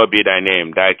heaven, hallowed be thy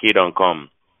name. Thy kingdom come.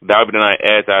 Thou be on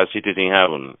earth as it is in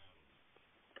heaven.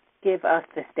 Give us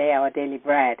this day our daily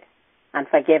bread, and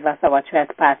forgive us our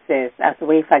trespasses, as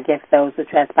we forgive those who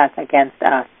trespass against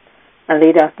us. And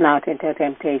lead us not into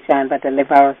temptation, but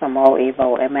deliver us from all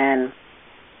evil. Amen.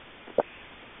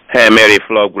 Hail Mary,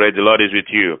 full of grace, the Lord is with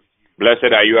you.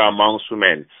 Blessed are you amongst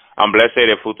women, and blessed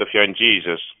the fruit of your womb,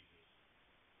 Jesus.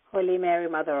 Holy Mary,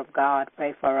 Mother of God,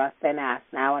 pray for us sinners,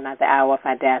 now and at the hour of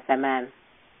our death. Amen.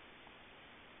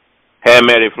 Hail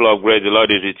Mary, full of grace, the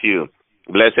Lord is with you.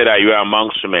 Blessed are you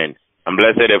amongst women, and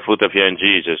blessed the fruit of your womb,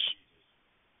 Jesus.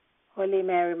 Holy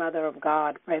Mary, Mother of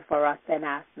God, pray for us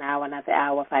sinners, now and at the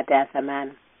hour of our death.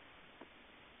 Amen.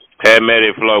 Hail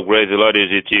Mary, full of grace, the Lord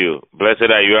is with you.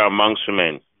 Blessed are you amongst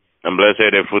women, and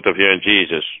blessed the fruit of your womb,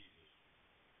 Jesus.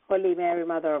 Holy Mary,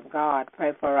 Mother of God,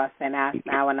 pray for us sinners,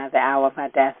 now and at the hour of our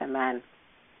death. Amen.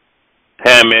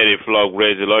 Hail Mary, full of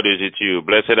grace, the Lord is with you.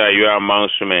 Blessed are you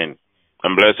amongst women,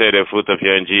 and blessed the fruit of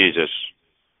your womb, Jesus.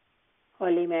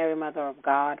 Holy Mary, Mother of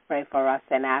God, pray for us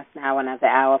sinners, now and at the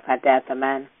hour of our death.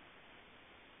 Amen.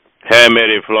 Hail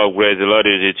Mary, full of grace, the Lord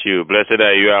is with you. Blessed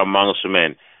are you amongst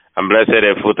women, and blessed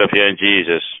the fruit of your womb,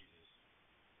 Jesus.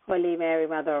 Holy Mary,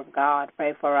 Mother of God,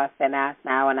 pray for us sinners,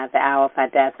 now and at the hour of our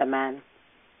death. Amen.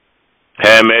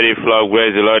 Hail Mary, full of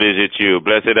grace, the Lord is with you.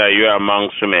 Blessed are you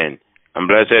amongst women, and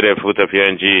blessed the fruit of your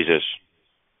womb, Jesus.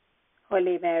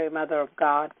 Holy Mary, Mother of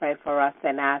God, pray for us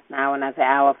sinners, now and at the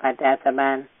hour of our death.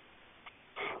 Amen.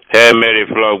 Hail Mary,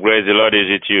 full of grace, the Lord is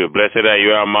with you. Blessed are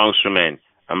you amongst women,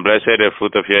 and blessed the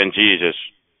fruit of your womb, Jesus.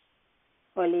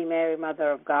 Holy Mary,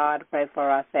 Mother of God, pray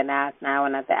for us sinners, now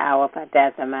and at the hour of our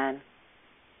death. Amen.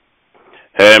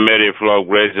 Hail Mary, full of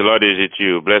grace, the Lord is with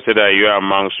you. Blessed are you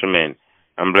amongst women,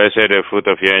 and blessed the fruit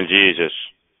of your womb, Jesus.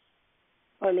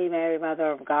 Holy Mary,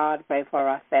 Mother of God, pray for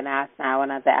us sinners, now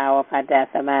and at the hour of our death.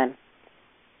 Amen.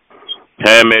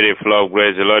 Hail Mary, full of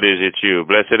grace, the Lord is with you.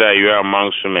 Blessed are you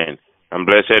amongst women, and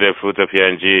blessed the fruit of your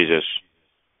womb, Jesus.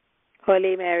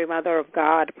 Holy Mary, Mother of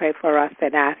God, pray for us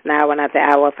sinners, now and at the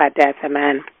hour of our death.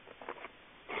 Amen.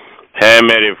 Hail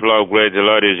Mary, full of grace, the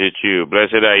Lord is with you.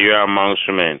 Blessed are you amongst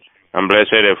women, and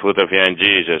blessed the fruit of your womb,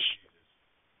 Jesus.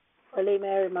 Holy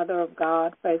Mary, Mother of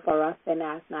God, pray for us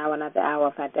sinners, now and at the hour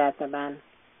of our death. Amen.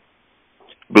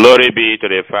 Glory be to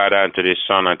the Father, and to the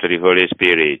Son, and to the Holy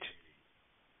Spirit.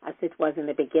 As it was in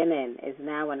the beginning, is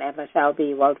now, and ever shall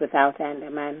be, world without end.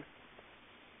 Amen.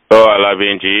 O our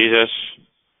loving Jesus,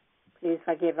 please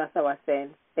forgive us our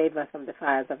sins, save us from the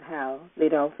fires of hell,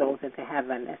 lead all souls into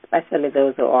heaven, especially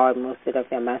those who are in most need of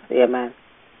your mercy. Amen.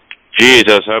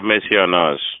 Jesus, have mercy on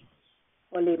us.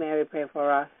 Holy Mary, pray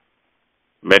for us.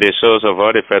 May the souls of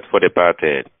all the faithful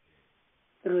departed,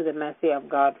 through the mercy of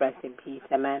God, rest in peace.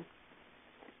 Amen.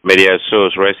 may their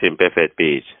souls rest in perfect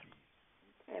peace.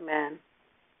 Amen.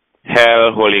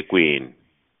 Hail, Holy Queen,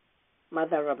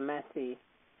 Mother of mercy,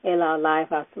 hail our life,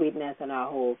 our sweetness, and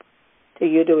our hope. To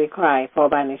you do we cry, poor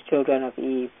banished children of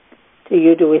Eve. To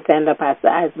you do we send up our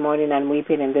eyes mourning and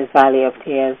weeping in this valley of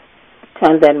tears.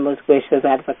 Turn then, most gracious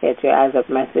Advocate, your eyes of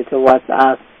mercy towards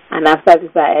us. And after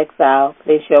this our exile,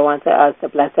 please show unto us the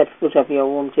blessed fruit of your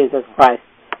womb, Jesus Christ.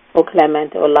 O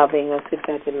clement, O loving, O sweet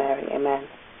Virgin Mary. Amen.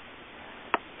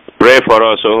 Pray for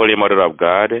us, O Holy Mother of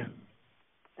God,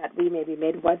 that we may be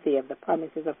made worthy of the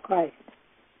promises of Christ.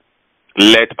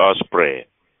 Let us pray.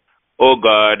 O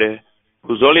God,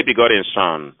 whose only begotten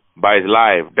Son, by his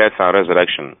life, death, and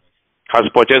resurrection, has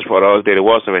purchased for us the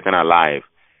rewards of eternal life,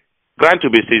 grant to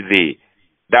beseech thee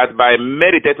that by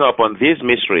meditating upon these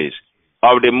mysteries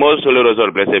of the most holy rosary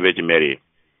of Blessed Virgin Mary,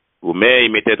 we may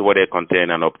imitate what they contain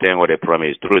and obtain what they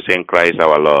promise through Saint Christ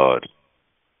our Lord.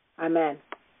 Amen.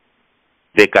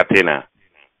 The Catena.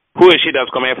 Who is she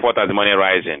that's coming forth as the morning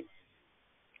rising?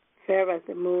 Fair as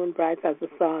the moon, bright as the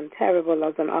sun, terrible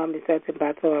as an army set in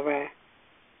battle array.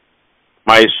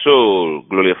 My soul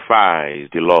glorifies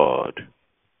the Lord,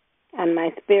 and my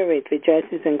spirit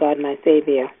rejoices in God my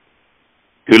Savior.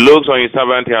 He looks on his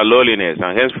servant in her lowliness,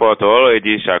 and henceforth all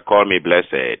ages shall call me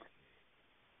blessed.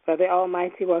 For the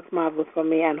Almighty works marvelous for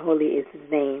me, and holy is his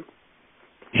name.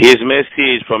 His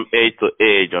mercy is from age to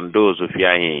age on those who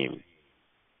fear him.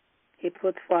 He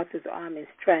puts forth his arm in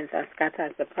strength and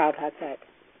scatters the proud-hearted.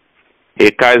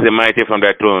 He casts the mighty from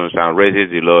their thrones and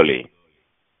raises the lowly.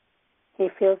 He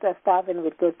fills the starving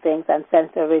with good things and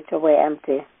sends the rich away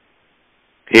empty.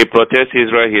 He protects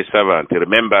Israel, his servant,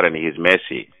 remembering his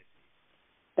mercy.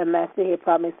 The mercy he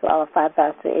promised to our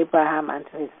fathers, to Abraham, and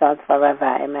to his sons forever.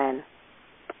 Amen.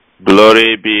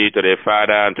 Glory be to the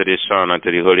Father, and to the Son, and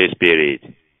to the Holy Spirit.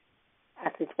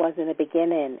 as it was in the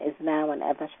beginning, is now, and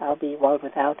ever shall be, world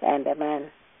without end. Amen.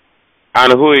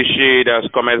 And who is she that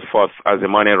cometh forth as the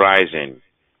morning rising?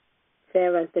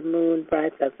 Fair as the moon,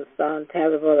 bright as the sun,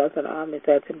 terrible as an army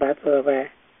set in battle array.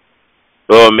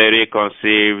 O Mary,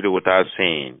 conceived without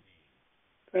sin.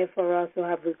 Pray for us who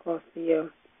have recourse to you.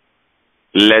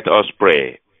 Let us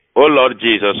pray. O Lord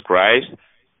Jesus Christ,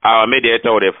 our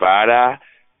mediator with the Father,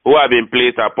 who have been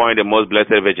pleased to appoint the most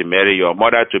blessed Virgin Mary, your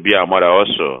mother, to be our mother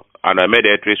also, and our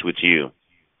mediatrix with you.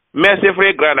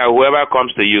 Mercifully grant that whoever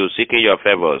comes to you seeking your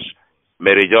favors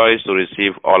may rejoice to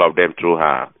receive all of them through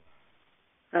her.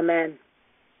 Amen.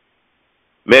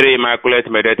 Mary, Immaculate,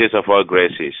 mediatrix of all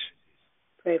graces.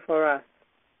 Pray for us.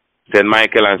 Saint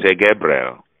Michael and Saint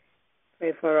Gabriel.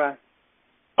 Pray for us.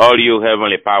 All you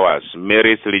heavenly powers,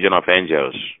 Mary's legion of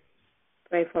angels.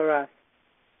 Pray for us.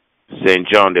 Saint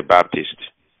John the Baptist.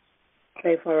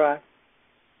 Pray for us.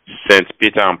 Saint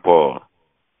Peter and Paul.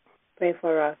 Pray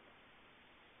for us.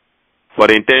 For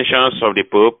the intentions of the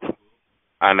Pope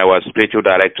and our spiritual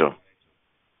director,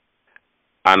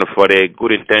 and for the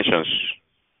good intentions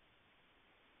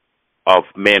of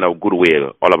men of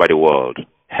goodwill all over the world.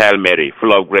 Hail Mary,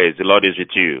 full of grace, the Lord is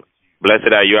with you.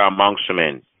 Blessed are you amongst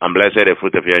men, and blessed the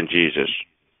fruit of your womb, Jesus.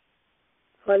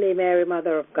 Holy Mary,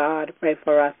 Mother of God, pray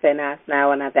for us sinners,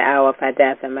 now and at the hour of our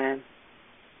death. Amen.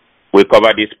 We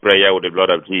cover this prayer with the blood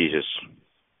of Jesus.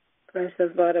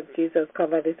 Precious blood of Jesus,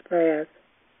 cover these prayers.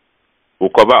 We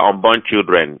cover unborn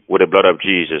children with the blood of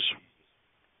Jesus.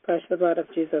 Precious blood of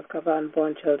Jesus, cover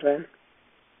unborn children.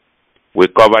 We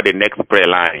cover the next prayer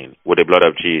line with the blood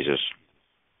of Jesus.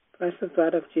 Precious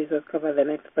blood of Jesus, cover the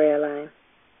next prayer line.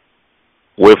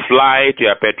 We fly to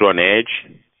your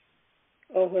patronage.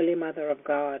 O Holy Mother of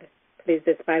God, please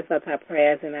despise not our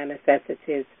prayers and our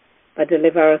necessities, but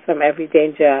deliver us from every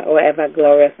danger, O ever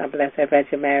glorious and blessed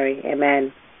Virgin Mary.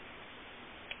 Amen.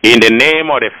 In the name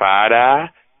of the Father,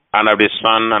 and of the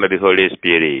Son, and of the Holy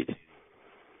Spirit.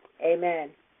 Amen.